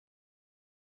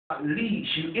leads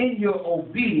you in your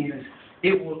obedience,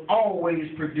 it will always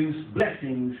produce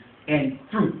blessings and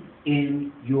fruit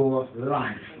in your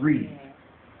life. Read.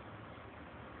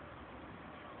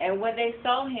 And when they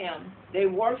saw him, they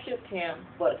worshipped him,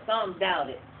 but some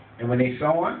doubted. And when they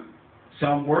saw him,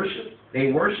 some worshiped,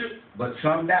 they worshiped, but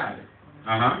some doubted.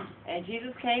 And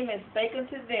Jesus came and spake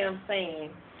unto them, saying,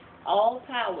 All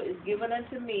power is given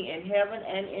unto me in heaven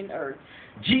and in earth.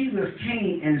 Jesus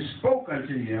came and spoke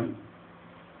unto them,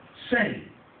 saying,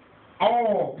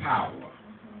 All power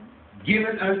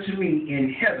given unto me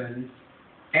in heaven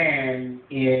and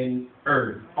in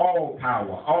earth. All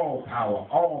power, all power,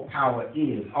 all power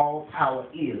is. All power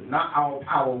is. Not all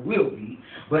power will be,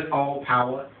 but all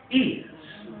power is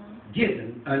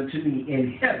given unto me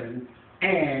in heaven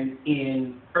and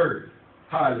in earth.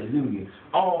 Hallelujah.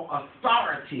 All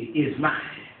authority is mine.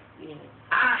 Yes.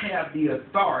 I have the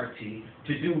authority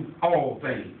to do all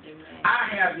things. Amen. I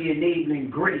have the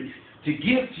enabling grace to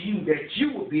give to you that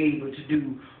you will be able to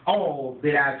do all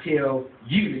that I tell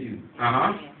you to do.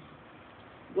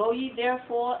 Go ye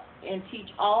therefore and teach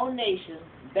all nations.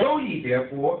 Go ye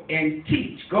therefore and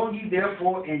teach. Go ye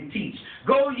therefore and teach.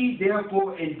 Go ye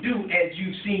therefore and do as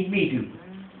you've seen me do.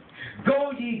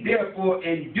 Go ye therefore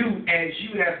and do as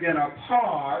you have been a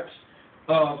part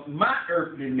of my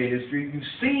earthly ministry. You've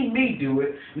seen me do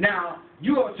it. Now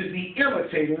you are to be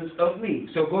imitators of me.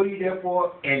 So go ye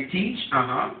therefore and teach.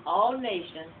 All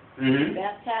nations.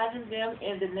 Baptizing them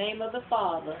in the name of the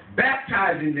Father.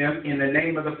 Baptizing them in the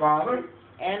name of the Father.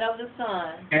 And of the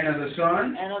Son. And of the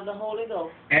Son. And of the Holy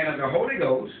Ghost. And of the Holy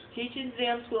Ghost. Teaching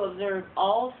them to observe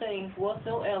all things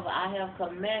whatsoever I have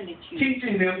commanded you.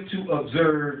 Teaching them to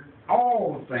observe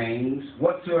all things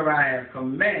whatsoever I have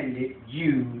commanded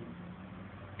you.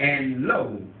 And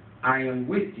lo, I am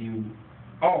with you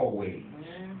always,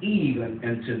 even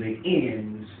unto the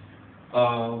ends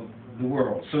of the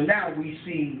world. So now we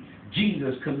see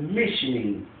Jesus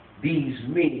commissioning these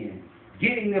men,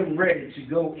 getting them ready to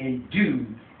go and do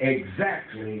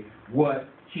exactly what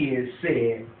he has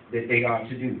said that they are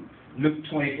to do. Luke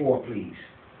 24, please.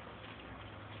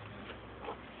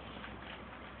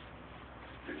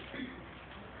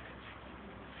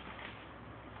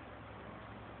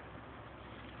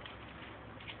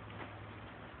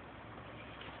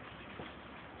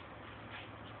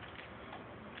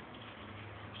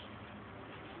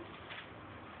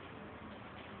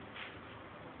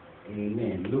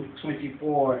 Amen. Luke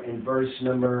 24 and verse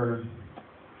number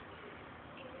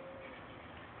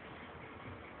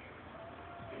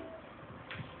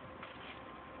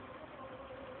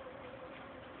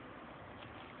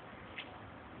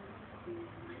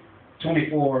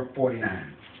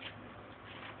 24:49.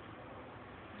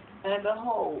 And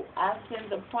behold, I send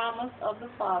the promise of the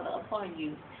Father upon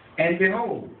you. And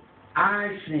behold,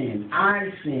 I send the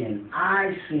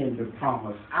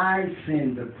promise. I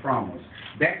send the promise.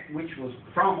 That which was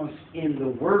promised in the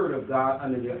Word of God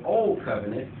under the Old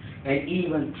Covenant and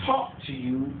even taught to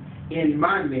you in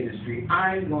my ministry.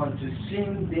 I'm going to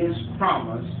send this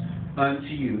promise unto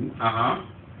you.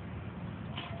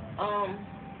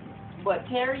 But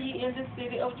tarry ye in the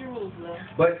city of Jerusalem.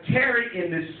 But tarry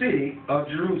in the city of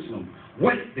Jerusalem.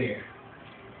 Wait there.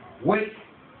 Wait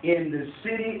in the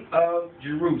city of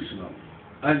Jerusalem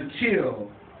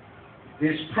until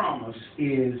this promise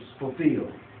is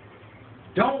fulfilled.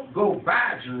 Don't go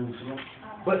by Jerusalem,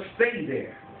 but stay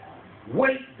there.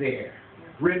 Wait there.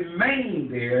 Remain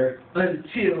there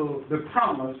until the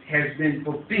promise has been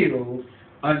fulfilled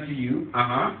unto you.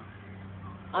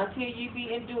 Until you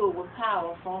be endued with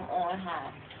power from on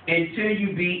high. Until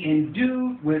you be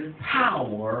endued with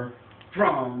power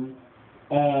from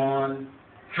on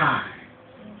high.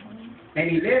 And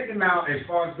he led them out as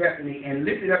far as Bethany and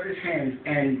lifted up his hands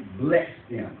and blessed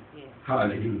them. Yes.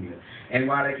 Hallelujah. And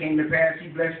while it came to pass, he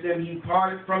blessed them, he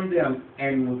parted from them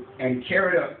and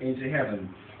carried up into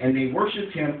heaven. And they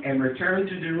worshipped him and returned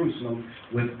to Jerusalem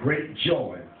with great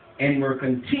joy, and were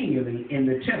continually in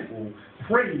the temple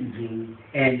praising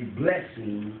and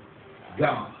blessing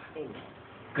God. Amen.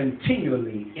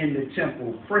 Continually in the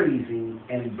temple praising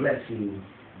and blessing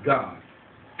God.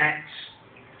 Acts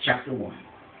chapter 1.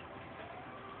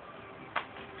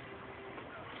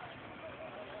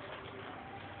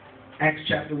 Acts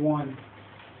chapter 1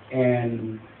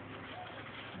 and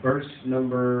verse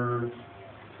number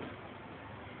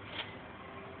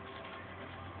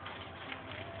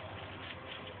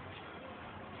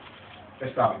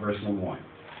 1.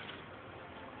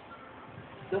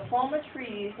 The former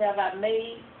treaties have I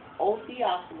made, O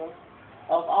Theophilus,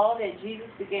 of all that Jesus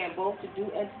began both to do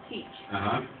and to teach,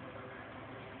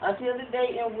 until the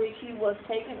day in which he was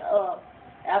taken up.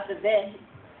 After that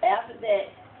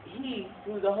he,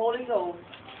 through through the Holy Ghost,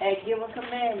 had given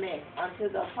commandment unto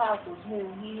the apostles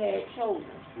whom he had chosen,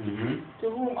 to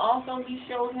whom also he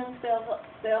showed himself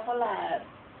alive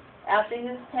after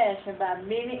his passion by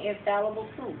many infallible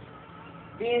proofs,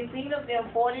 being seen of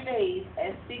them 40 days,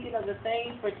 and speaking of the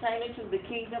things pertaining to the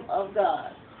kingdom of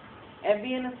God. And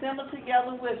being assembled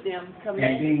together with them,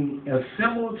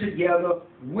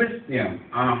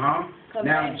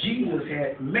 Now Jesus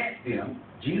had met them.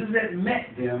 Jesus had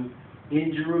met them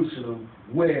in Jerusalem,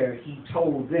 where he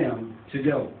told them to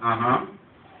go.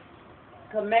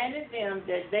 Commanded them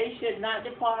that they should not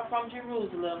depart from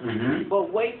Jerusalem,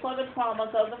 but wait for the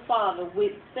promise of the Father,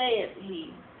 which saith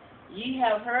he, Ye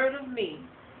have heard of me.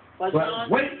 But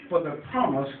wait for the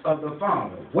promise of the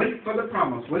Father. Wait for the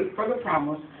promise. Wait for the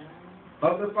promise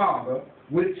of the Father,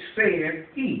 which saith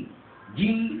he,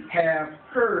 Ye have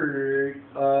heard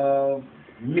of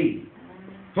me.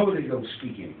 Holy Ghost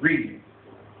speaking. Read it.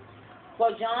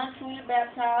 For John truly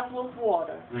baptized with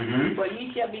water, but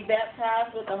ye shall be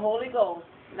baptized with the Holy Ghost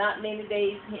not many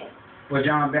days hence. For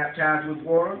John baptized with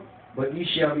water, but ye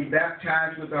shall be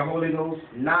baptized with the Holy Ghost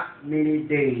not many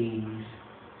days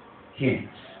hence.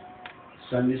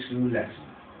 Sunday school lesson.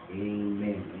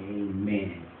 Amen.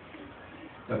 Amen.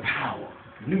 The power,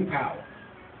 new power,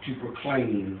 to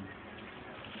proclaim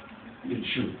the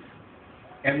truth.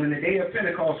 And when the day of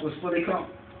Pentecost was fully come,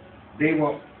 they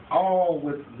were all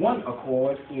with one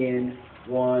accord in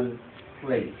one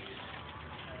place.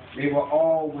 They were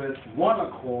all with one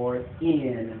accord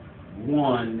in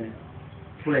one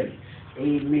place.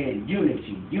 Amen.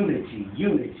 Unity, unity,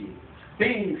 unity.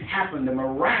 Things happen, the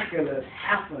miraculous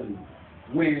happen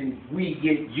when we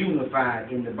get unified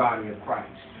in the body of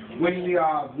Christ. When we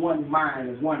are of one mind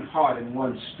and one heart and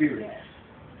one spirit.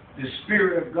 The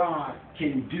Spirit of God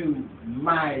can do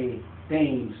mighty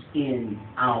things in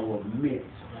our midst.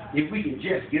 If we could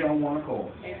just get on one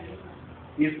accord.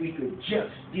 If we could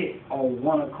just get on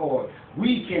one accord,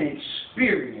 we can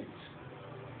experience,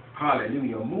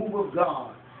 hallelujah, a move of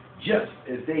God just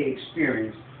as they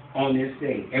experienced on this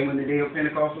day. And when the day of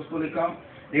Pentecost was fully come,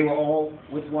 they were all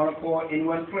with one accord in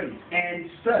one place. And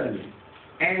suddenly,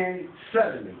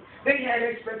 they had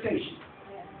expectation.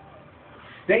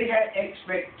 They had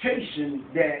expectation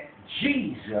that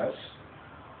Jesus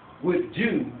would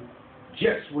do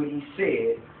just what he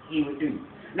said he would do.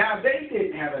 Now, they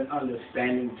didn't have an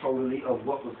understanding totally of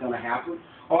what was going to happen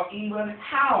or even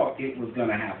how it was going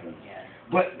to happen.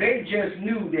 But they just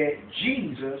knew that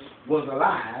Jesus was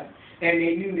alive, and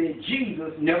they knew that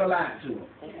Jesus never lied to them.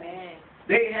 Amen.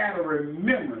 They had a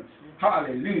remembrance,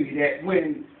 hallelujah, that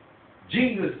when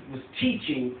Jesus was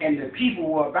teaching and the people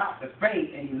were about to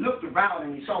faint, and he looked about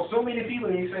and he saw so many people,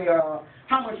 and he said,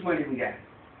 how much money we got?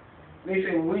 And they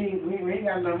said, well, we ain't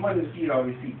got enough money to feed all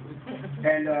these people.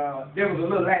 And there was a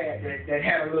little lad that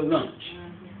had a little lunch.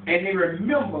 And they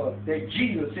remember that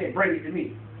Jesus said, bring it to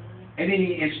me. And then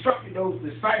he instructed those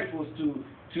disciples to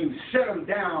set them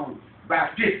down by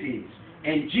 50s.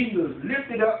 And Jesus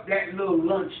lifted up that little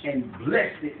lunch and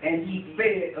blessed it, and he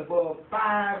fed above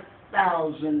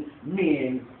 5,000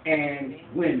 men and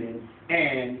women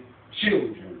and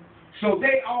children. So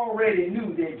they already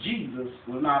knew that Jesus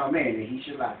was not a man that he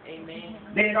should lie. Amen.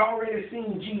 They had already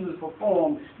seen Jesus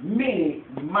perform many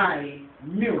mighty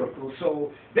miracles,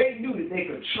 so they knew that they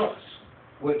could trust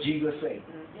what Jesus said.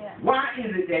 Yeah. Why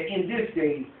is it that in this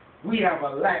day we have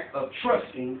a lack of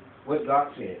trusting what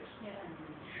God says? Yeah.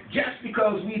 Just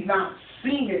because we've not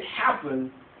seen it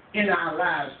happen in our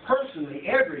lives personally,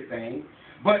 everything,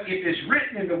 but if it's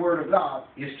written in the Word of God,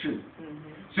 it's true.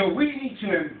 So we need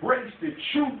to embrace the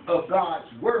truth of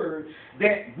God's Word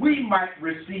that we might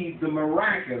receive the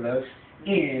miraculous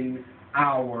in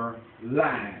our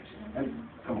lives. And,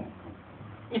 come on.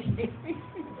 Praise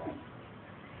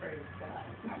God.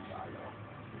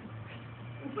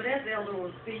 But as the elder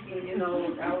was speaking, I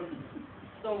was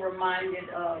so reminded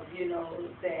of,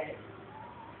 that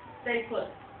stay put,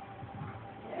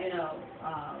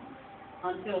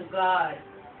 until God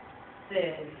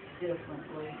says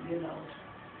differently,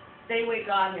 Stay where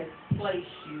God has placed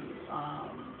you.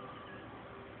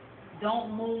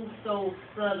 Don't move so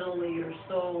subtly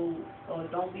or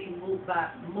don't be moved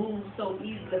so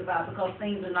easily by, because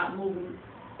things are not moving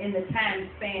in the time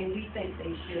span we think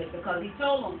they should. Because he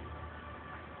told them,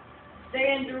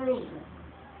 stay in Jerusalem.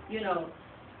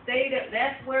 Stay there.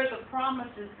 That's where the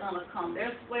promise is going to come.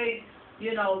 That's where,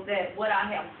 that what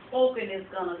I have spoken is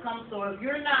going to come. So if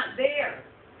you're not there,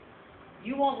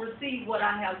 you won't receive what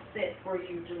I have set for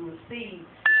you to receive.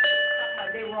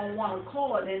 They were on one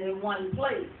accord and in one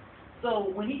place.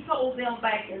 So when he told them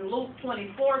back in Luke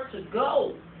 24 to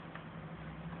go,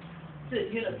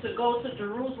 to go to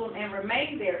Jerusalem and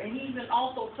remain there. And he even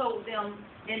also told them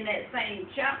in that same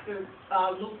chapter,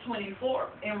 Luke 24,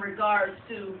 in regards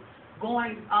to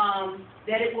going,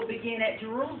 that it will begin at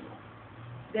Jerusalem.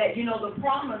 That, the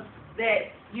promise that,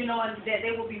 and that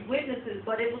they will be witnesses,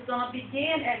 but it was going to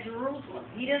begin at Jerusalem.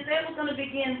 He didn't say it was going to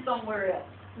begin somewhere else.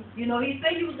 He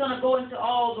said he was going to go into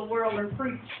all the world and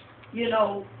preach,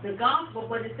 the gospel,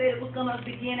 but it said it was going to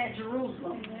begin at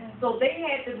Jerusalem. Amen. So they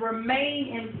had to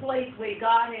remain in place where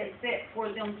God had set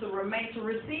for them to remain, to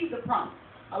receive the promise.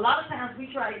 A lot of times we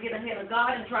try to get ahead of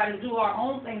God and try to do our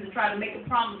own things and try to make a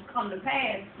promise come to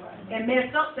pass and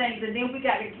mess up things, and then we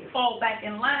got to fall back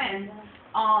in line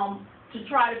to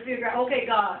try to figure out, okay,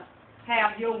 God,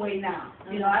 have your way now.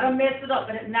 I done messed it up,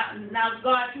 but now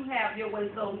God, you have your way.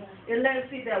 So it let us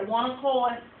see that one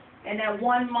accord and that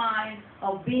one mind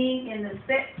of being in the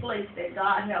set place that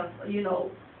God has,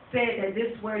 said that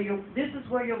this is where your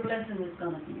blessing is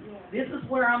gonna be. This is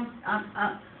where I'm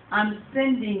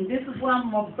sending. This is where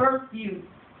I'm gonna birth you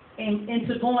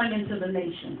into going into the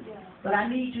nation. But I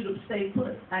need you to stay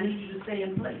put. I need you to stay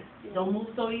in place. Don't move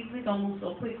so easily. Don't move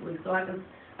so quickly. So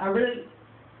I really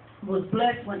was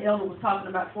blessed when Elder was talking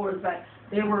about Forest Back.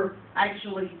 They were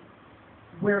actually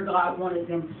where God wanted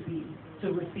them to be,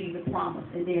 to receive the promise.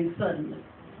 And then suddenly,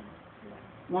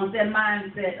 once that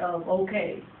mindset of,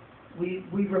 okay, we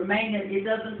remain in, it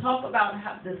doesn't talk about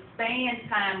how the span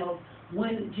time of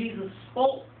when Jesus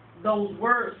spoke those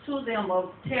words to them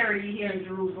of tarry here in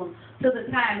Jerusalem to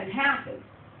the time it happened.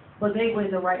 But they were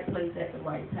in the right place at the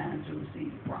right time to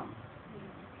receive the promise.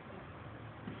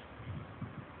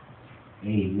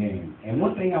 Amen. And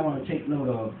one thing I want to take note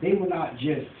of, they were not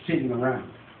just sitting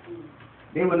around.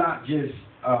 They were not just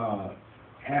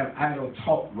have idle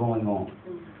talk going on.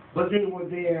 But they were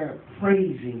there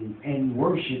praising and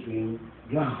worshiping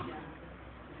God.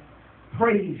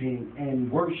 Praising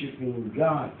and worshiping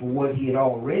God for what he had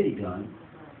already done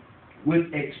with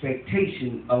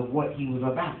expectation of what he was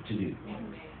about to do.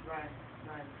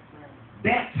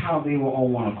 That's how they were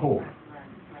on one accord.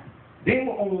 They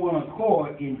were on one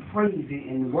accord in praising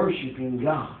and worshiping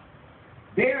God.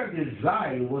 Their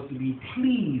desire was to be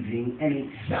pleasing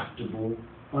and acceptable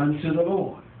unto the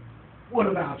Lord. What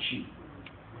about you?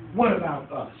 What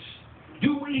about us?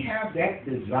 Do we have that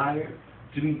desire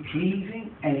to be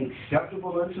pleasing and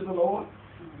acceptable unto the Lord?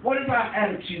 What is our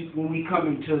attitude when we come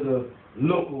into the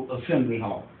local assembly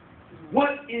hall? What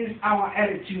is our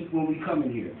attitude when we come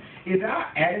in here? Is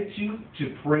our attitude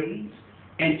to praise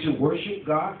and to worship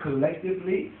God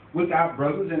collectively with our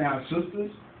brothers and our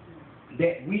sisters,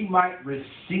 that we might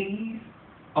receive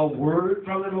a word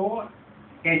from the Lord,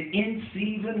 an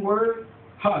in-season word,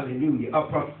 hallelujah, a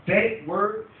prophetic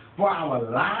word for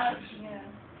our lives?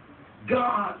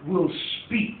 God will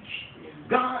speak.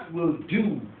 God will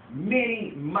do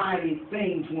many mighty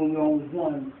things when we're on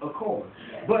one accord.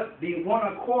 But the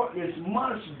one accordness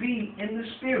must be in the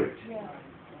Spirit.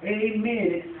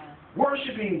 Amen.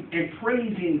 Worshiping and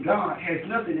praising God has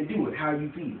nothing to do with how you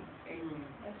feel.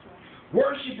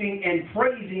 Worshiping and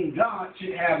praising God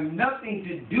should have nothing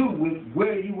to do with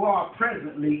where you are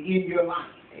presently in your life.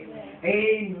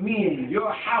 Amen.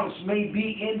 Your house may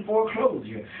be in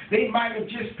foreclosure. They might have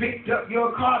just picked up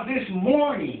your car this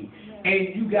morning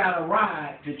and you got a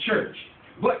ride to church.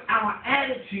 But our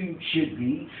attitude should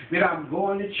be that I'm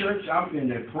going to church, I'm going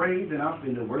to praise, and I'm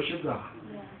going to worship God.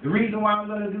 The reason why I'm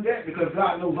going to do that, because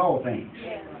God knows all things.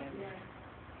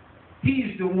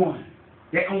 He's the one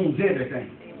that owns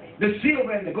everything. The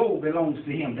silver and the gold belongs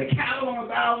to him. The cattle on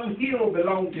 1,000 hills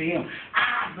belong to him.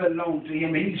 I belong to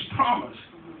him, and he's promised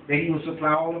that he will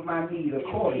supply all of my need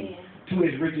according to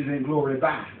his riches and glory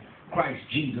by Christ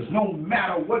Jesus. No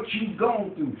matter what you've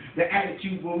gone through, the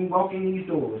attitude when we walk in these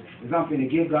doors is I'm going to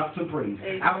give God some praise.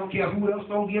 I don't care who else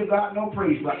don't give God no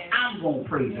praise, but I'm going to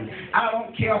praise him. I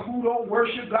don't care who don't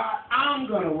worship God, I'm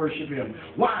going to worship him.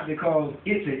 Why? Because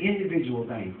it's an individual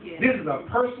thing. This is a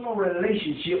personal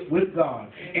relationship with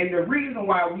God. And the reason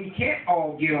why we can't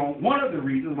all get on, one of the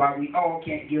reasons why we all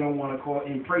can't get on one accord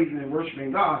in praising and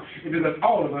worshiping God is because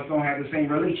all of us don't have the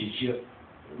same relationship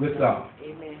with God.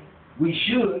 Amen. We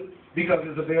should, because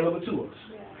it's available to us.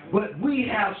 But we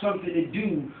have something to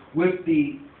do with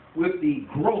the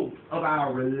growth of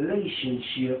our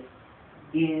relationship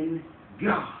in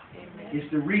God.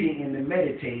 It's the reading and the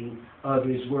meditating of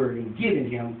his word and giving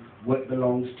him what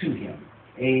belongs to him.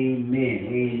 Amen.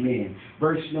 Amen.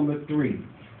 Verse number 3.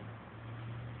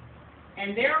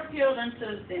 And there appeared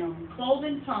unto them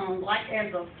cloven tongues like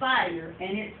as of fire,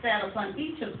 and it sat upon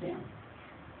each of them.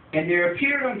 And there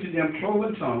appeared unto them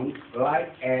cloven tongues like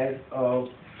as of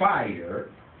fire,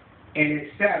 and it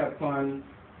sat upon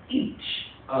each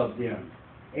of them.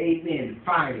 Amen.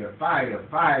 Fire, fire,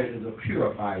 fire is a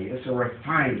purifier. It's a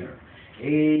refiner.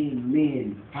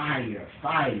 Amen. Fire,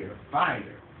 fire,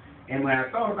 fire. And when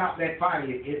I thought about that fire,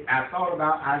 I thought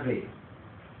about Isaiah.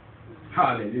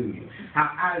 Hallelujah.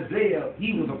 How Isaiah,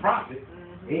 he was a prophet.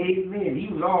 Amen.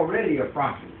 He was already a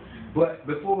prophet. But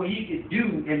before he could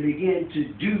do and begin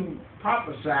to do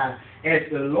prophesy as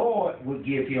the Lord would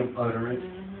give him utterance,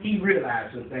 he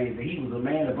realized some things, that he was a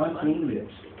man of unclean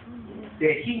lips.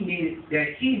 That he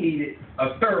needed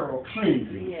a thorough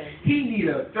cleansing. Yes. He needed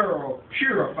a thorough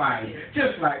purifying. Yes.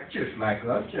 Just like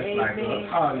us.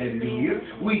 Hallelujah.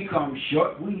 We come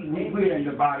short. We're in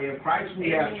the body of Christ. We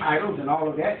have titles and all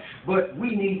of that, but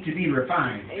we need to be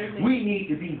refined. Amen. We need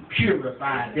to be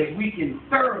purified, that we can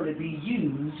thoroughly be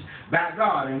used by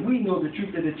God. And we know the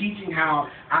truth of the teaching, how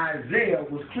Isaiah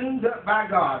was cleaned up by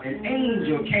God. An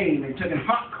angel came and took a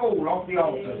hot coal off the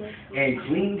altar and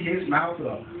cleaned his mouth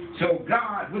up. So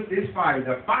God, with this fire,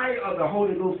 the fire of the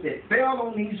Holy Ghost that fell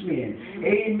on these men,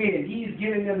 amen, he's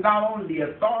giving them not only the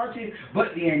authority,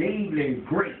 but the enabling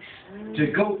grace to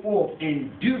go forth and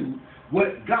do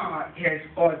what God has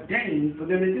ordained for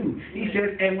them to do. He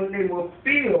says, and when they were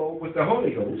filled with the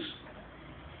Holy Ghost,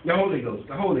 filled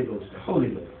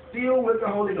with the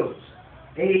Holy Ghost,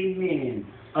 amen,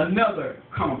 another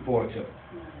comforter,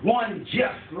 one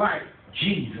just like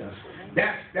Jesus.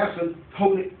 That's a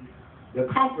holy. The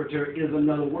comforter is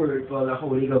another word for the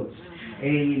Holy Ghost.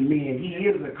 Amen. He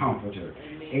is a comforter.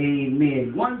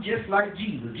 Amen. One just like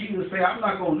Jesus. Jesus said, I'm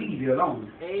not going to leave you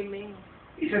alone. Amen.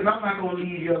 He says, I'm not going to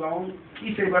leave you alone.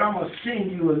 He said, but I'm going to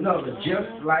send you another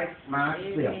just like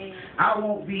myself. I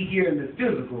won't be here in the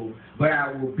physical, but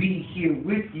I will be here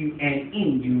with you and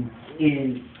in you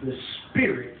in the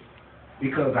spirit,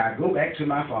 because I go back to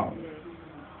my Father.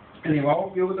 And they were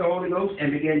all filled with the Holy Ghost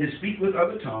and began to speak with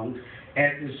other tongues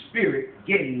as the Spirit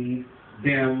gave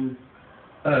them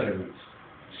utterance.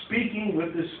 Speaking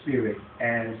with the Spirit,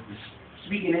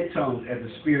 speaking in tongues as the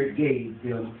Spirit gave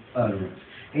them utterance.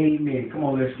 Amen. Come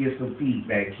on, let's get some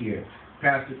feedback here.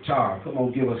 Pastor Tar, come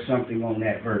on, give us something on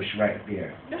that verse right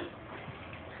there.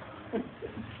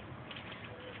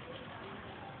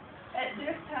 At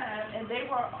this time, and they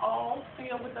were all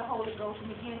filled with the Holy Ghost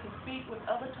and began to speak with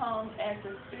other tongues as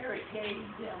the Spirit gave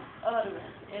them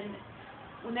utterance. And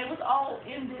when they was all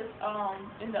in this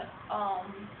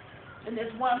in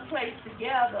this one place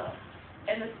together,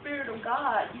 and the Spirit of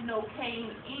God,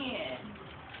 came in.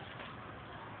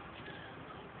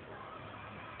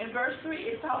 In verse 3,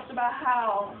 it talks about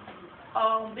how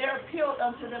there appeared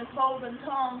unto them cloven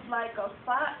tongues like as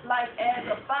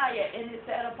a fire, and it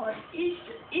sat upon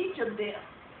each of them.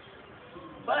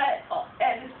 But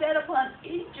as it sat upon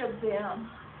each of them,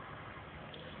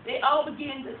 they all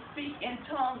began to speak in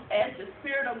tongues as the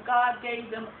Spirit of God gave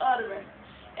them utterance.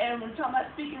 And when talking about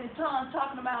speaking in tongues,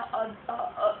 talking about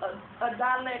a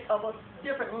dialect of a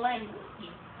different language,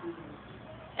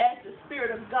 as the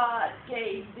Spirit of God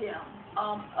gave them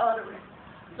utterance.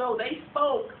 So they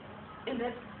spoke in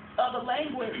this other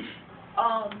language.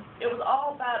 It was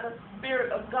all by the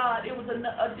Spirit of God. It was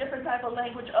a different type of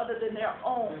language other than their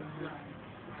own.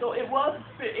 So it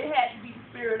had to be the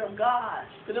Spirit of God,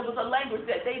 because it was a language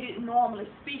that they didn't normally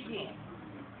speak in.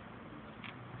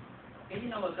 And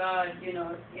what God,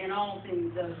 in all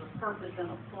things, there's a purpose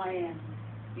and a plan,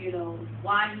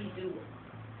 why he do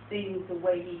things the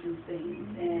way he do things,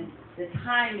 and the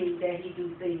timing that he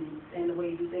do things, and the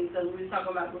way he do things. So we were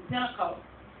talking about with Pentecost,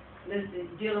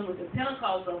 dealing with the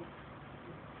Pentecost,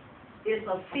 it's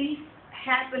a feast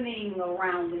happening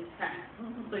around this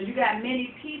time. So you got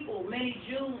many people, many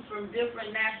Jews from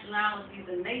different nationalities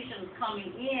and nations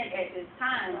coming in at this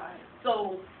time. Right.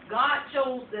 So God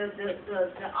chose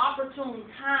the opportune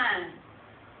time.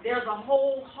 There's a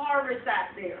whole harvest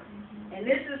out there. And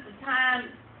this is the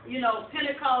time,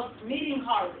 Pentecost meeting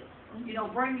harvest,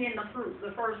 bring in the fruit,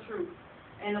 the first fruit,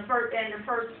 and the first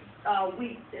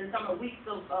week, and some of weeks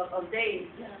of days.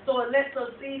 Yeah. So it lets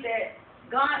us see that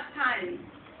God's timing,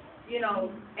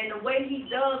 and the way he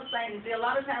does things. A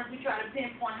lot of times we try to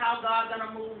pinpoint how God's going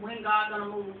to move, when God's going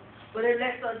to move, but it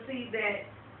lets us see that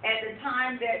at the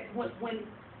time that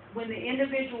when the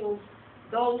individuals,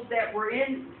 those that were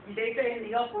in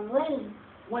the upper room,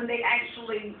 when they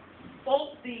actually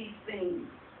spoke these things,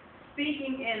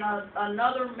 speaking in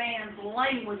another man's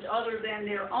language other than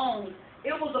their own,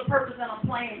 it was a purpose and a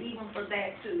plan even for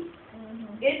that too.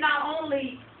 It not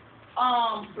only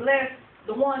blessed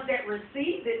the ones that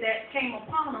received it, that came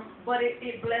upon them, but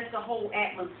it blessed the whole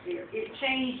atmosphere. It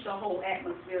changed the whole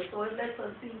atmosphere. So it lets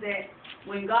us see that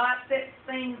when God sets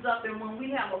things up, and when we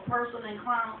have a personal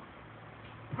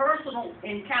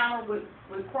encounter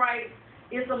with Christ,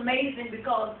 it's amazing,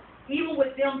 because even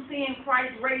with them seeing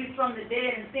Christ raised from the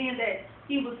dead and seeing that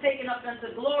he was taken up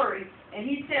into glory, and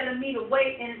he's telling me to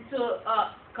wait until,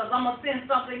 because I'm going to send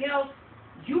something else,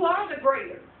 you are the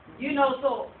greater. You know,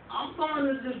 so I'm going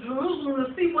to Jerusalem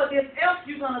to see what this else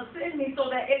you're going to send me, so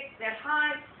that that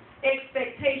high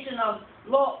expectation of,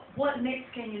 Lord, what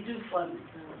next can you do for me?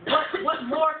 What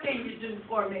more can you do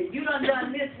for me? You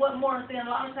done this, what more? And a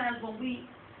lot of times when we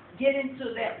get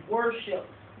into that worship,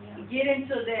 get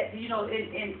into that, you know,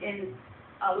 in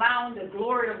allowing the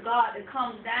glory of God to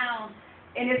come down,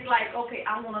 and it's like, okay,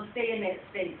 I want to stay in that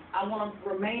state. I want to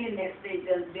remain in that state.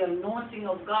 The anointing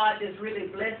of God is really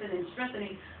blessing and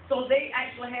strengthening. So they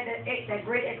actually had that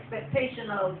great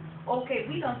expectation of, okay,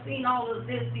 we done seen all of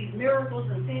this, these miracles,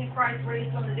 and seeing Christ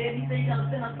raised from the dead. He said he's going to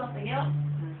send us something else.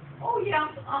 Oh yeah,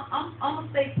 I'm gonna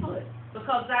stay put,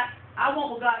 because I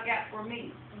want what God got for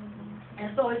me.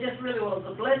 And so it just really was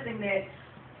a blessing that,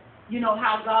 you know,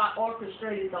 how God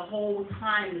orchestrated the whole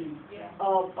timing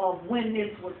of when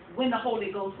the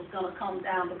Holy Ghost was gonna come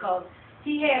down, because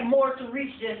he had more to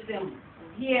reach just them.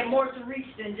 He had more to reach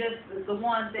than just the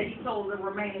ones that he told to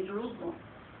remain in Jerusalem.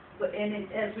 But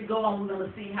as we go on, we're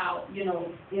gonna see how, you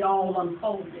know, it all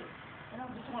unfolded. And I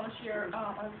just want to share,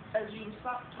 as you were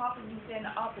talking, you said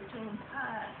an opportune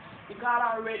time, that God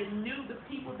already knew the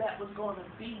people that was going to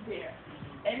be there.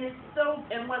 And it's so,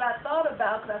 and what I thought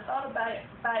about, because I thought about it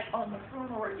back on the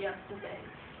funeral yesterday,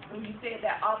 when you said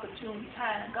that opportune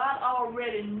time, God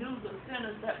already knew the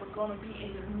sinners that were going to be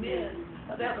in the midst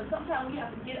of that. But sometimes we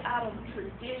have to get out of the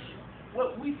tradition,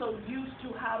 what we so used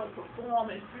to how to perform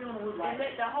in funerals, and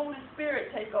let the Holy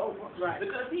Spirit take over.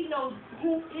 Because he knows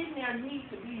who in there needs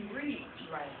to be reached.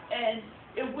 And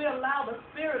if we allow the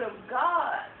Spirit of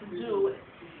God to do it,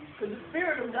 because the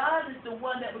Spirit of God is the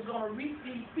one that was going to reach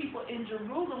these people in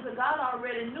Jerusalem, because God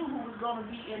already knew who was going to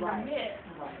be in the midst,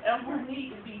 and who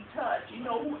need to be touched, you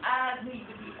know, who eyes need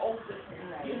to be opened,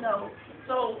 you know.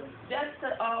 So that's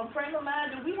the frame of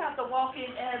mind that we have to walk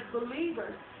in as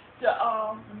believers, to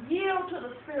yield to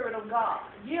the Spirit of God,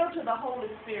 yield to the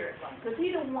Holy Spirit, because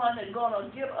he's the one that's going to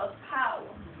give us power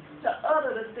to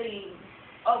utter the things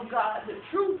of God, the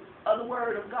truth of the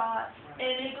Word of God,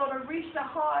 and it's going to reach the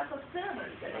hearts of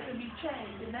sinners, that they can be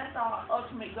changed, and that's our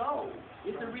ultimate goal,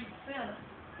 is to reach sinners.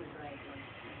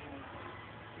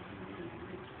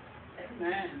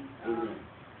 Amen.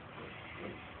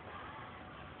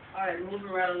 All right,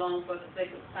 moving right along for the sake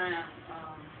of time.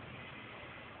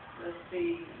 Let's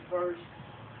see, verse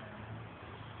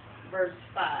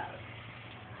 5.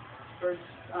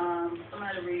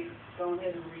 Somebody read, go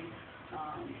ahead and read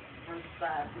verse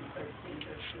 5 through 13,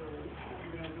 just so,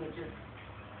 and then we'll just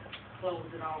close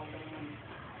it all down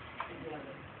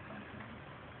together.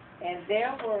 And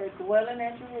there were dwelling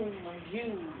at Jerusalem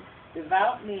Jews,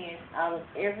 devout men out of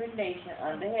every nation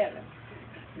under heaven.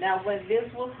 Now when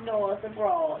this was noised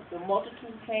abroad, the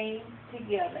multitude came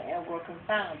together and were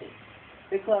confounded,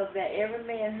 because that every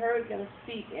man heard them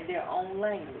speak in their own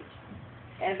language.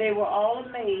 And they were all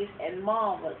amazed and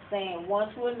marveled, saying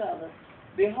one to another,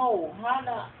 Behold,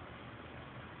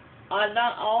 are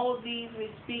not all these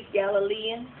which speak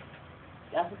Galileans?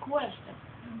 That's a question.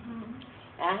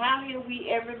 And how hear we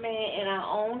every man in our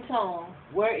own tongue,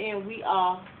 wherein we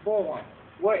are born,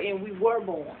 wherein we were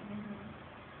born?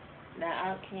 Now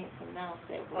I can't pronounce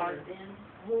that word.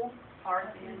 Who?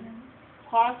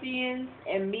 Parthians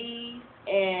and Medes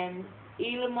and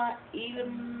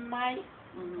Elamites,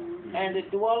 and the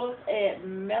dwellers at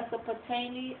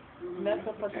Mesopotamia,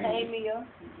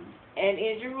 and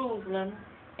in Jerusalem,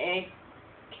 and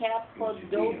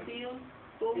Cappadocia.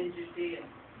 In Judea.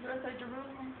 Did I say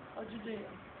Jerusalem or Judea?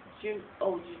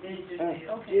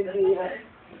 Judea,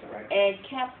 and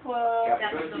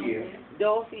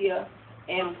Cappadocia,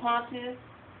 and Pontus,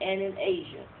 and in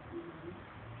Asia.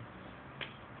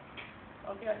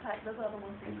 Okay, I typed those other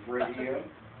ones. And Phrygia.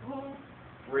 Who?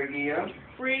 Phrygia.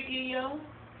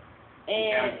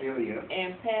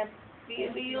 And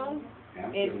Pamphylia.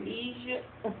 in Egypt,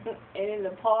 and in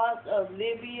the parts of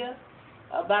Libya,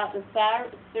 about the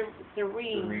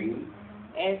Cyrene,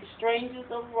 and strangers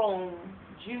of Rome,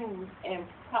 Jews and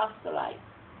proselytes,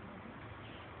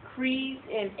 Cretes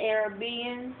and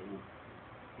Arabians,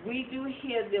 we do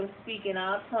hear them speak in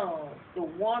our tongues the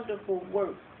wonderful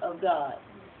works of God.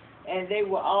 And they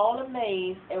were all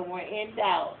amazed and were in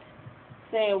doubt,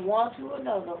 saying one to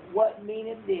another, What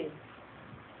meaneth this?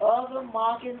 Other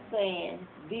mocking, saying,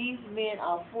 These men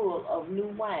are full of new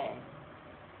wine.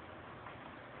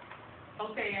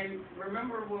 Okay, and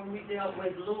remember when we dealt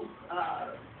with Luke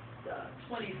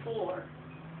 24,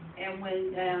 and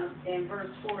when in verse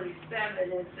 47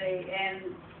 it say,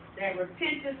 and that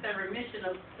repentance and remission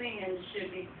of sins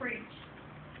should be preached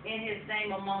in his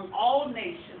name among all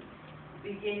nations,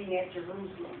 beginning at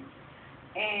Jerusalem.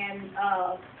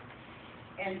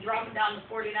 And dropping down to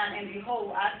 49, and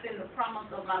behold, I send the promise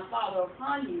of my Father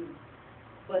upon you,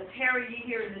 but tarry ye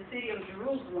here in the city of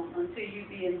Jerusalem until you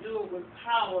be endued with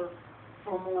power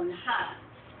from on high.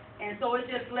 And so it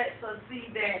just lets us see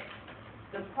that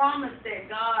the promise that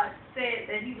God said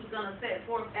that he was going to set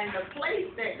forth, and the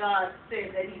place that God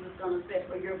said that he was going to set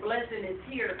for your blessing is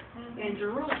here in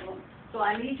Jerusalem. So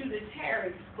I need you to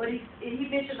tarry. But he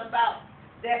mentioned about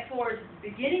that for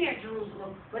beginning at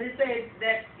Jerusalem, but it says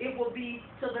that it will be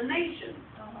to the nations.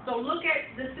 So look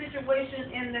at the situation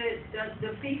in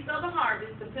the Feast of the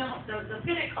Harvest, the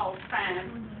Pentecost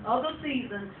time of the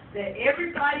season, that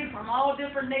everybody from all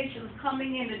different nations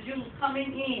coming in, the Jews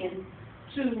coming in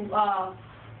to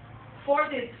for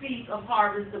this Feast of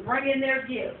Harvest to bring in their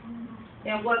gifts.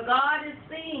 And what God is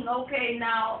seeing, okay,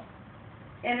 now,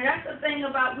 and that's the thing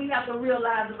about we have to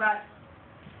realize about.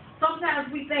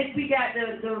 Sometimes we think we got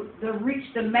to reach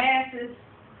the masses,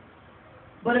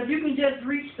 but if you can just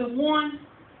reach the one,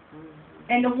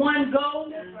 and the one go,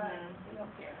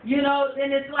 you know,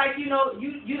 then it's like, you know,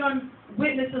 you done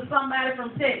witness to somebody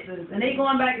from Texas, and they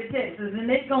going back to Texas, and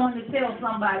they going to tell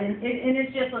somebody, and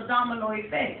it's just a domino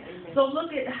effect. So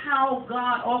look at how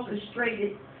God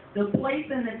orchestrated the place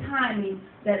and the timing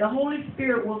that the Holy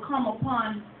Spirit will come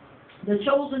upon the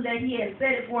chosen that he had set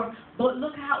it for, but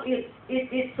look how it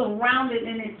surrounded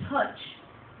and it touched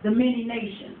the many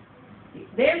nations.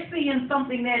 They're seeing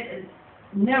something that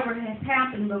never has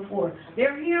happened before.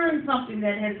 They're hearing something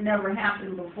that has never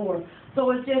happened before.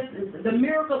 So it's just, the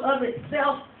miracle of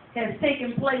itself has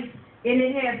taken place, and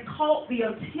it has caught the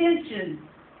attention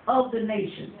of the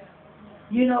nation.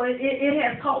 You know, it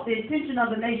has caught the attention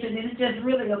of the nation, and it's just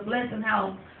really a blessing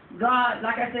how God,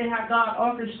 like I said, how God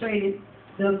orchestrated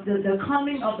the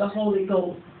coming of the Holy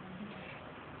Ghost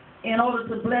in order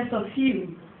to bless a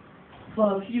few,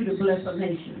 for a few to bless a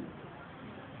nation.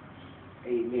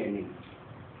 Amen.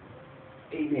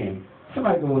 Amen.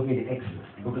 Somebody go with me to Exodus,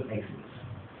 the book of Exodus.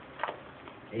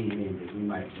 Amen. That we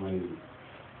might bring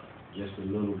just a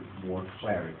little more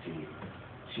clarity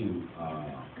to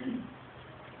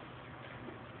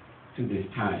this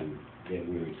time that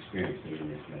we're experiencing in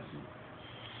this lesson.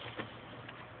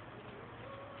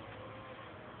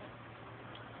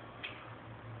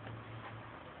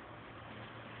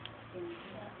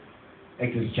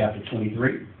 Exodus chapter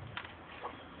 23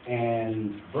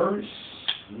 and verse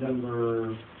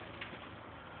number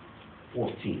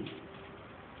 14.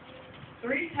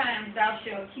 3 times thou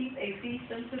shalt keep a feast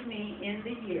unto me in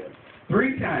the year.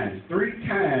 3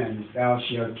 times thou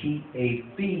shalt keep a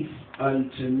feast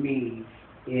unto me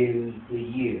in the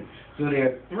year. So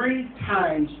there are 3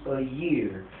 times a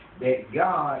year that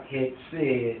God had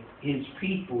said his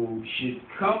people should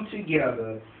come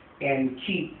together and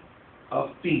keep a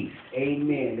feast.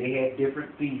 Amen. They had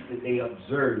different feasts that they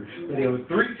observed. But there were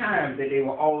 3 times that they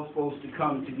were all supposed to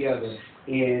come together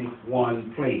in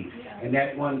one place. And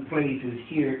that one place is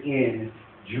here in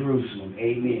Jerusalem.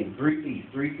 Amen. 3 feasts,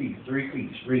 3 feasts, 3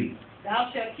 feasts. Read.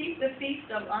 Thou shalt keep the feast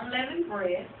of unleavened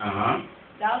bread.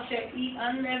 Thou shalt eat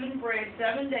unleavened bread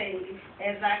 7 days,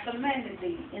 as I commanded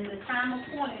thee, in the time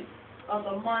appointed of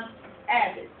the month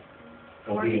Abib.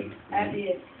 For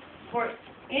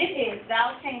in it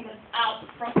thou camest out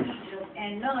from Egypt,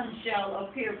 and none shall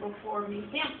appear before me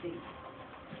empty.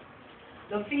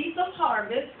 The feast of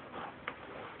harvest,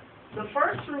 the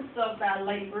first fruits of thy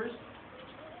labors,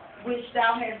 which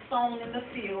thou hast sown in the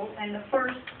field, and the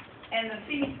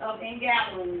feast of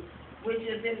ingathering, which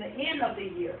is in the end of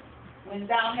the year, when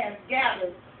thou hast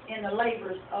gathered in the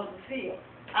labors of the field,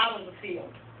 out of the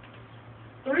field.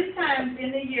 3 times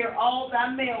in the year all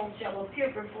thy males shall appear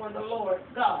before the Lord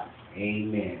God.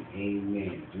 Amen.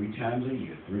 Amen. 3 times a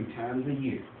year. 3 times a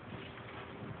year.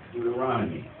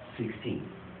 Deuteronomy 16.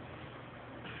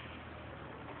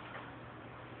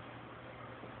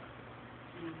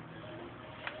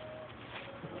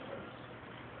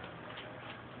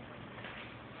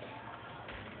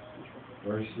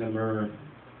 Verse number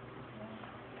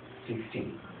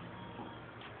 16.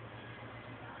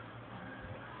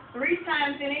 3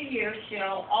 times in a year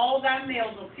shall all thy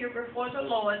males appear before the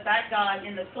Lord thy God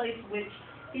in the place which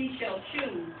he shall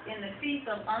choose, in the feast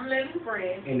of unleavened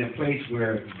bread. In the place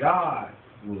where God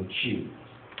will choose.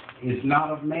 It's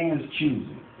not of man's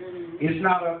choosing. It's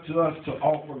not up to us to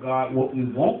offer God what we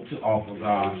want to offer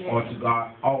God, or to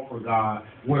offer God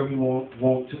where we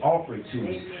want to offer it to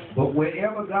Him. But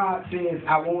wherever God says,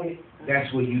 I want it,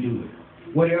 that's where you do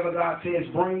it. Whatever God says,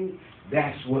 bring,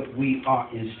 that's what we are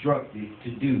instructed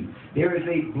to do. There is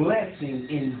a blessing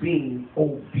in being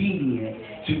obedient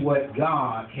to what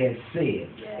God has said.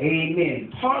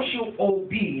 Amen. Partial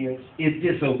obedience is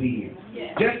disobedience.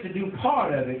 Just to do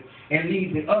part of it and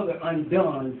leave the other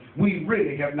undone, we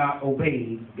really have not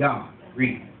obeyed God.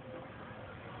 Read.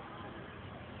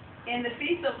 In the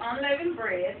feast of unleavened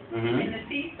bread, in the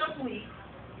feast of weeks,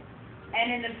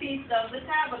 and in the feast of the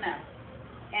tabernacle.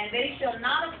 And they shall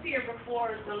not appear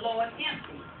before the Lord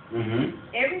empty.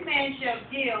 Every man shall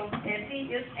give as he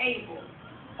is able,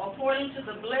 according to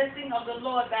the blessing of the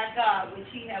Lord thy God, which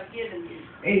he hath given thee.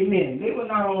 Amen. They were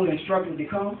not only instructed to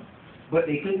come, but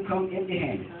they couldn't come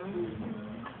empty-handed.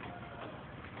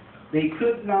 They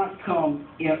could not come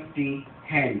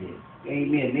empty-handed.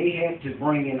 Amen. They had to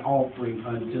bring an offering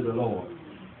unto the Lord.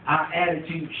 Our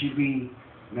attitude should be,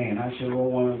 man, I sure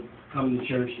don't want to come to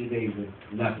church today with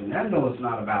nothing. I know it's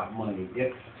not about money.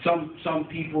 Some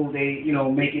people, they,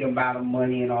 make it about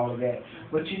money and all of that.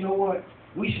 But you know what?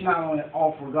 We should not only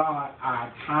offer God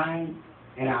our time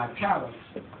and our talents,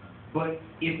 but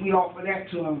if we offer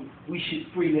that to Him, we should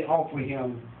freely offer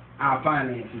Him our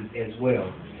finances as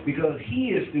well. Because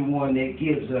He is the one that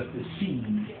gives us the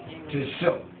seed to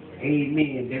sow.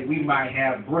 Amen. That we might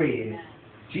have bread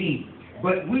to eat.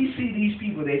 But we see these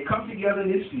people, they come together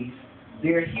in this feast.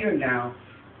 They're here now,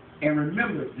 and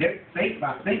remember,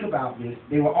 think about this,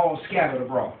 they were all scattered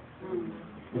abroad.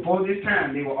 Before this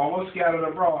time, they were all scattered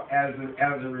abroad as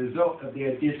a result of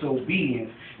their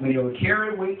disobedience. When they were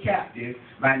carried away captive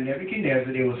by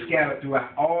Nebuchadnezzar, they were scattered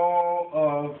throughout all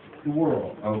of the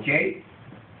world, okay?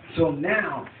 So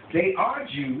now, they are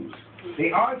Jews,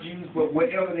 but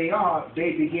wherever they are,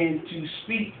 they begin to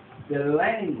speak the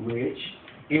language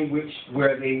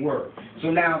where they were. So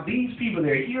now these people,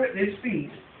 they're here at this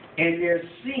feast, and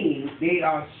they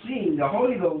are seeing the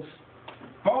Holy Ghost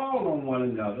fall on one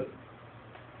another,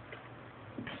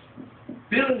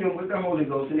 filling them with the Holy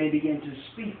Ghost, and they begin to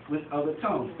speak with other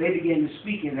tongues. They begin to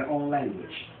speak in their own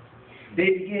language. They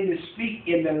begin to speak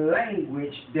in the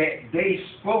language that they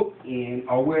spoke in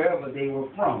or wherever they were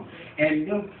from. And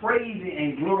them praising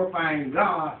and glorifying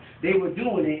God, they were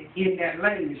doing it in that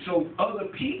language. So other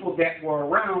people that were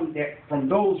around that from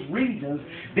those regions,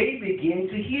 they begin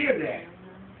to hear that.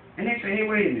 And they say, hey,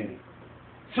 wait a minute.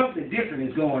 Something different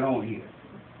is going on here.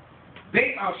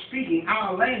 They are speaking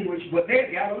our language, but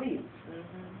they're Galileans.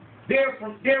 They're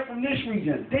from this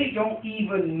region. They don't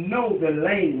even know the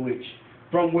language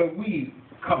from where we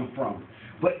come from.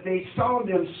 But they saw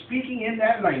them speaking in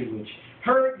that language,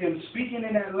 heard them speaking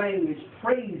in that language,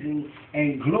 praising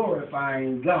and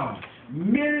glorifying God,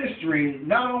 ministering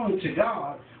not only to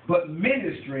God, but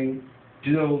ministering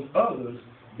to those others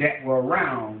that were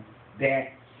around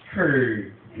that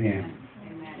heard them.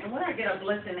 Amen. And what I get a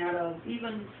blessing out of,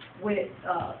 even with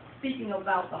speaking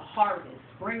about the harvest,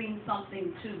 bringing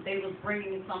something they was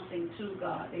bringing something to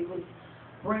God. They was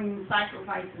bringing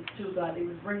sacrifices to God. They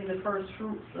was bringing the first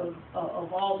fruits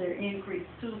of all their increase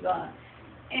to God.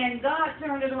 And God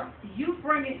turned it around. You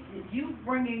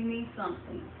bringing me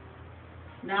something.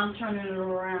 Now I'm turning it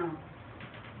around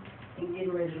and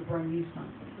getting ready to bring you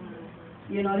something.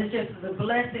 It's just the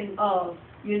blessing of,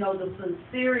 the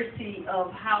sincerity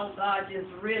of how God just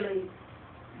really,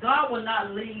 God will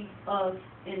not leave us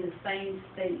in the same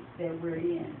state that we're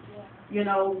in.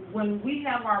 When we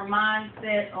have our mind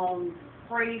set on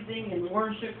praising and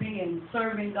worshiping and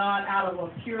serving God out of a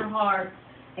pure heart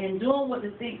and doing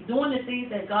the things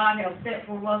that God has set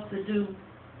for us to do,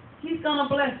 He's going to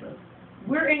bless us.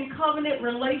 We're in covenant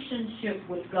relationship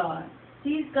with God.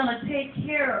 He's going to take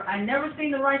care. I never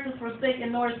seen the righteous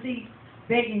forsaken nor seed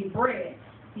begging bread.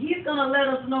 He's going to let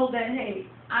us know that, hey,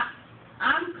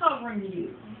 I'm covering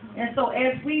you. And so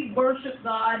as we worship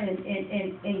God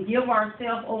and give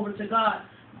ourselves over to God,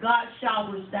 God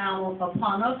showers down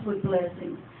upon us with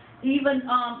blessings, even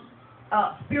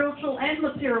spiritual and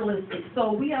materialistic.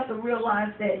 So we have to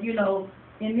realize that,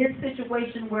 in this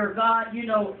situation where God,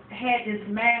 had this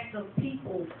mass of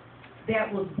people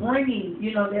that was bringing,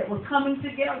 that was coming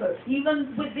together,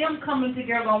 even with them coming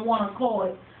together on one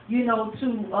accord,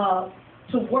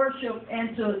 to worship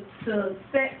and to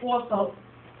set forth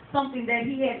something that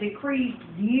He had decreed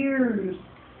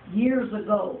years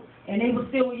ago. And they were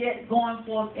still yet going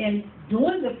forth and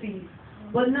doing the feast.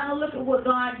 But now look at what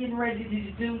God getting ready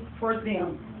to do for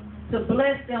them. To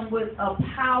bless them with a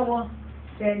power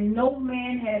that no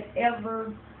man had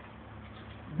ever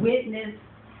witnessed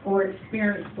or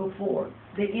experienced before.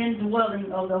 The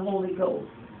indwelling of the Holy Ghost.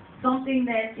 Something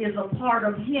that is a part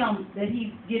of Him that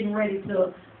He's getting ready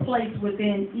to place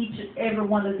within each and every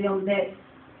one of them that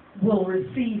will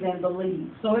receive and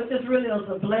believe. So it just really is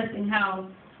a blessing how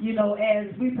you know, as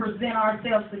we present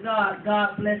ourselves to God,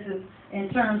 God blesses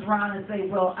and turns around and say,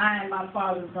 well, I and my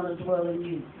Father is going to dwell in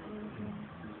you.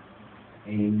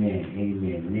 Amen,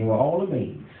 amen. And they were all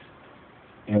amazed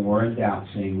and were in doubt,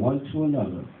 saying one to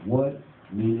another, what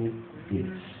meaneth this?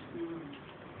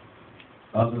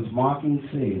 Others mocking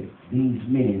said, these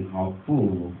men are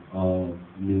full of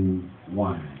new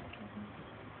wine.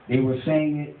 They were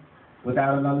saying it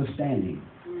without an understanding,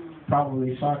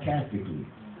 probably sarcastically,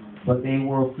 but they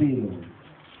were filled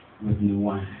with new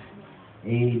wine.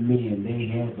 Amen. They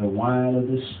had the wine of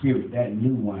the Spirit, that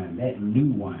new wine,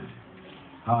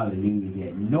 hallelujah,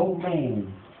 that no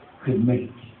man could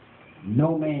make.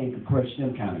 No man could crush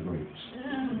them kind of grapes.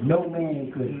 No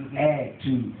man could add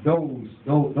to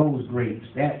those grapes,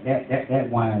 that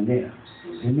wine there,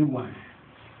 the new wine.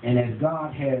 And as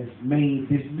God has made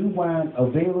this new wine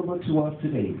available to us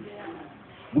today,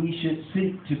 we should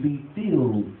seek to be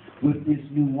filled with this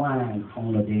new wine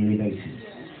on a daily basis.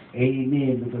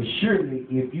 Amen. Because surely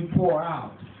if you pour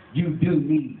out, you do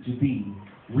need to be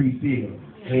refilled.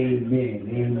 Amen.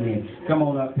 Amen. Come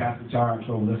on up, Pastor Char, and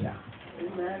throw us out.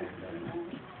 Amen.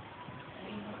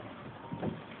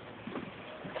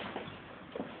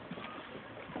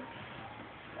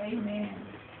 Amen.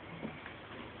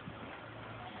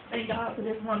 Thank God for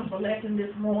this wonderful lesson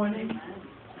this morning.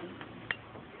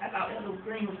 I thought Elder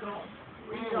Green was going to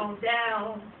read on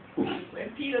down when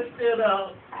Peter stood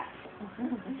up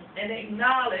and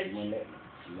acknowledged. You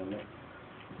were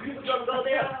going to go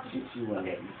there?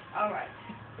 Okay. All right.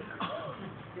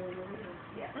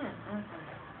 Yeah.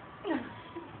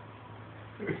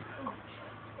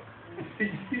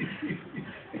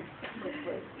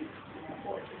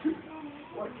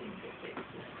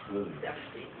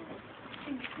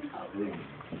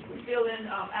 We're still in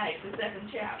Acts, the 2nd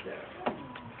chapter.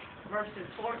 Verses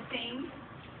 14.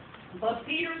 But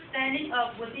Peter, standing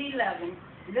up with the 11,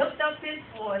 lifted up his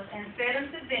voice and said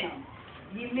unto them,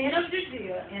 Ye men of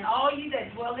Judea, and all ye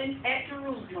that dwell at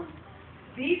Jerusalem,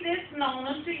 be this known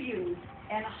unto you,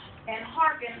 and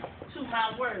hearken to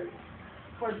my words.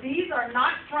 For these are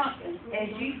not drunken, as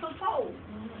ye suppose,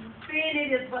 seeing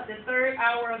it is but the 3rd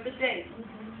hour of the day.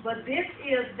 But this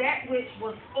is that which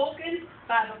was spoken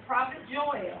by the prophet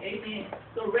Joel. Amen.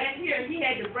 So right here, he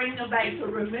had to bring them back to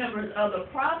remembrance of the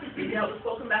prophecy that was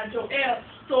spoken by Joel.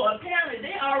 So apparently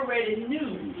they already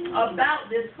knew about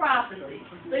this prophecy.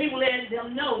 So he let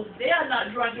them know they are not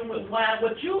drunken with wine.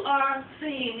 What you are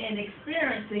seeing and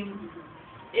experiencing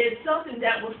is something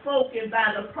that was spoken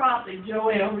by the prophet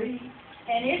Joel. Reese.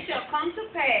 And it shall come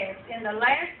to pass in the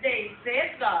last days,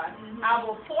 saith God, I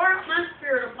will pour out my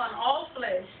Spirit upon all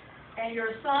flesh, and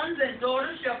your sons and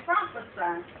daughters shall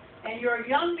prophesy, and your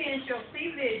young men shall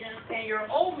see visions, and your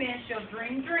old men shall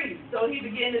dream dreams. So he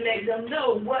began to let them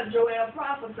know what Joel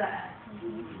prophesied.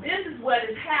 This is what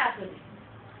is happening.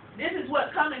 This is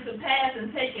what's coming to pass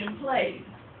and taking place.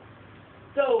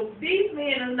 So these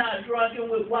men are not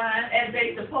drunken with wine as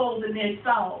they supposed and they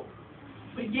thought.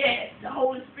 But yet, the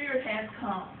Holy Spirit has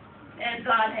come, as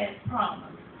God has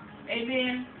promised.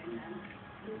 Amen.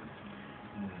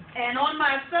 And on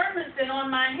my servants and on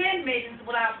my handmaidens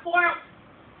will I pour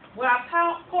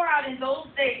out in those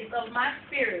days of my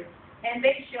Spirit, and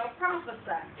they shall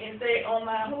prophesy. And say, on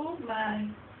my who?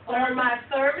 On my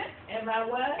servants. And my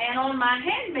what? And on my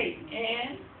handmaidens.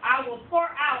 And I will pour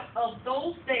out of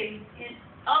those days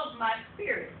of my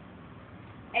Spirit,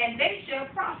 and they shall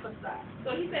prophesy.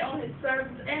 So he said on his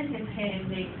servants and his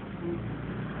handmaidens.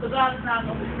 So God is not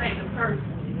going to respect a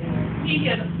person. He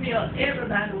has to fill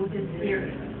everybody with his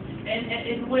Spirit. And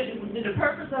the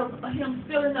purpose of him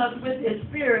filling us with his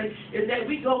Spirit is that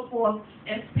we go forth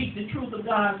and speak the truth of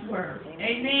God's word.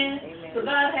 Amen? So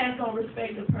God has no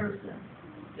respect a person.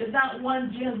 There's not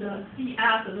one gender he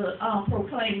after to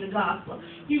proclaim the gospel.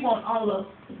 He wants all of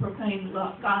us to proclaim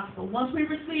the gospel. Once we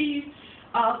receive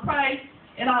Christ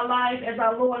in our life as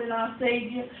our Lord and our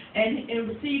Savior, and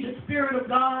receive the Spirit of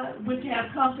God, which has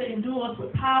come to endue us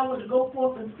with power to go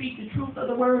forth and speak the truth of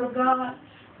the Word of God,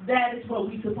 that is what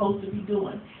we're supposed to be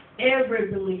doing.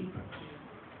 Every believer,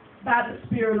 by the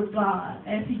Spirit of God,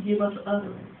 as He gives us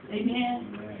utterance. Amen?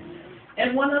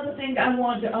 And one other thing I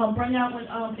wanted to bring out when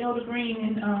Elder Green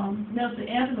and Minister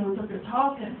Anthony was up there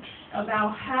talking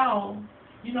about how,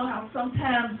 how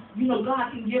sometimes,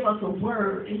 God can give us a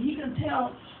word, and He can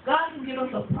tell, God can give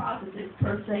us a prophecy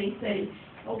per se, say,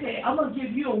 okay, I'm going to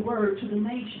give you a word to the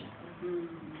nation.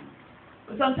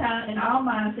 But sometimes in our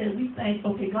mindset we think,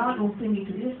 okay, God's going to send me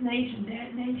to this nation,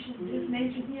 that nation, this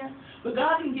nation here. But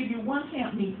God can give you one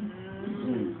camp meeting.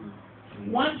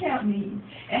 One camp meeting.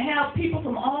 And have people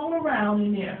from all around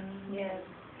in there. Yes.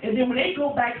 And then when they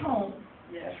go back home,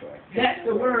 That's right. That's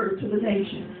the word to the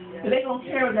nation. So they're going to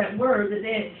carry that word,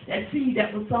 that seed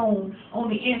that was sown on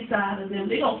the inside of them.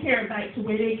 They're going to carry it back to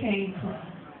where they came from.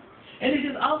 And it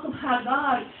is awesome how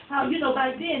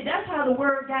back then, that's how the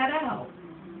word got out.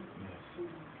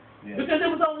 Yeah. Because there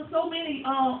was only so many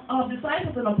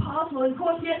disciples and apostles. And of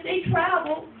course, yes, they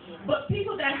traveled. But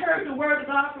people that heard the word of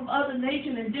God from other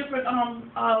nations and different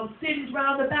cities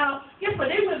round about, guess what?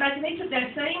 They went back and they took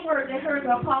that same word they heard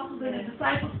the apostles and the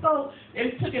disciples spoke,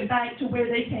 they took it back to where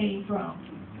they came from.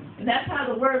 And that's how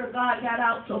the word of God got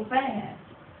out so fast.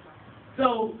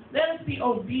 So let us be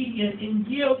obedient and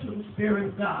yield to the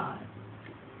Spirit of God.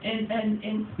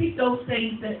 And speak those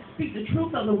things speak the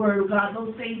truth of the word of God,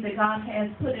 those things that God has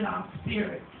put in our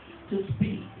spirit to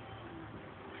speak.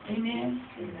 Amen?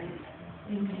 Amen.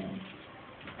 Amen.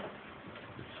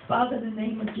 Father, in the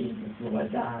name of Jesus,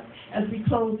 Lord God, as we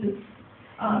close this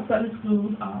Sunday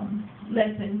school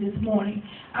lesson this morning,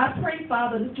 I pray,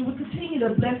 Father, that you would continue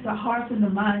to bless the hearts and the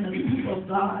mind of the people of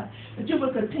God, that you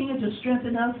would continue to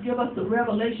strengthen us, give us the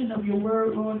revelation of your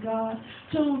word, Lord God,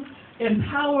 to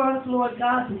empower us, Lord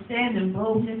God, to stand in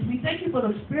boldness. We thank you for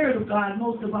the Spirit of God,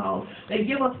 most of all, that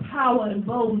give us power and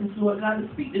boldness, Lord God, to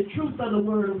speak the truth of the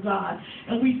Word of God.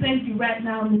 And we thank you right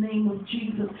now in the name of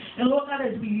Jesus. And Lord God,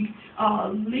 as we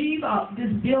leave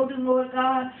this building, Lord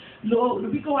God,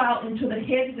 Lord, we go out into the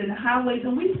hedges and the highways,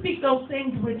 and we speak those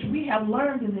things which we have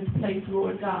learned in this place,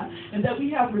 Lord God, and that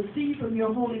we have received from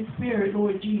your Holy Spirit,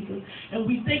 Lord Jesus. And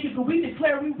we thank you, for we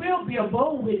declare we will be a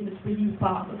bold witness for you,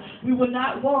 Father. We will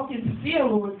not walk in fear,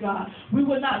 Lord God. We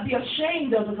will not be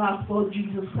ashamed of the gospel of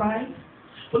Jesus Christ.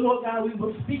 But, Lord God, we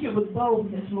will speak it with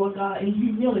boldness, Lord God, in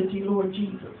humility, Lord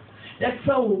Jesus. That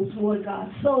souls, Lord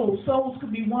God, souls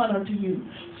could be won unto you.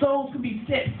 Souls could be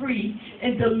set free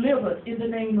and delivered in the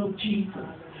name of Jesus.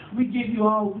 We give you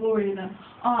all glory and the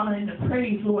honor and the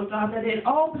praise, Lord God, that it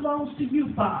all belongs to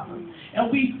you, Father.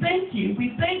 And we thank you,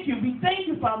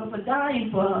 Father, for dying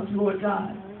for us, Lord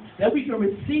God, that we can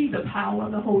receive the power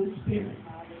of the Holy Spirit.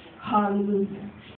 Hallelujah.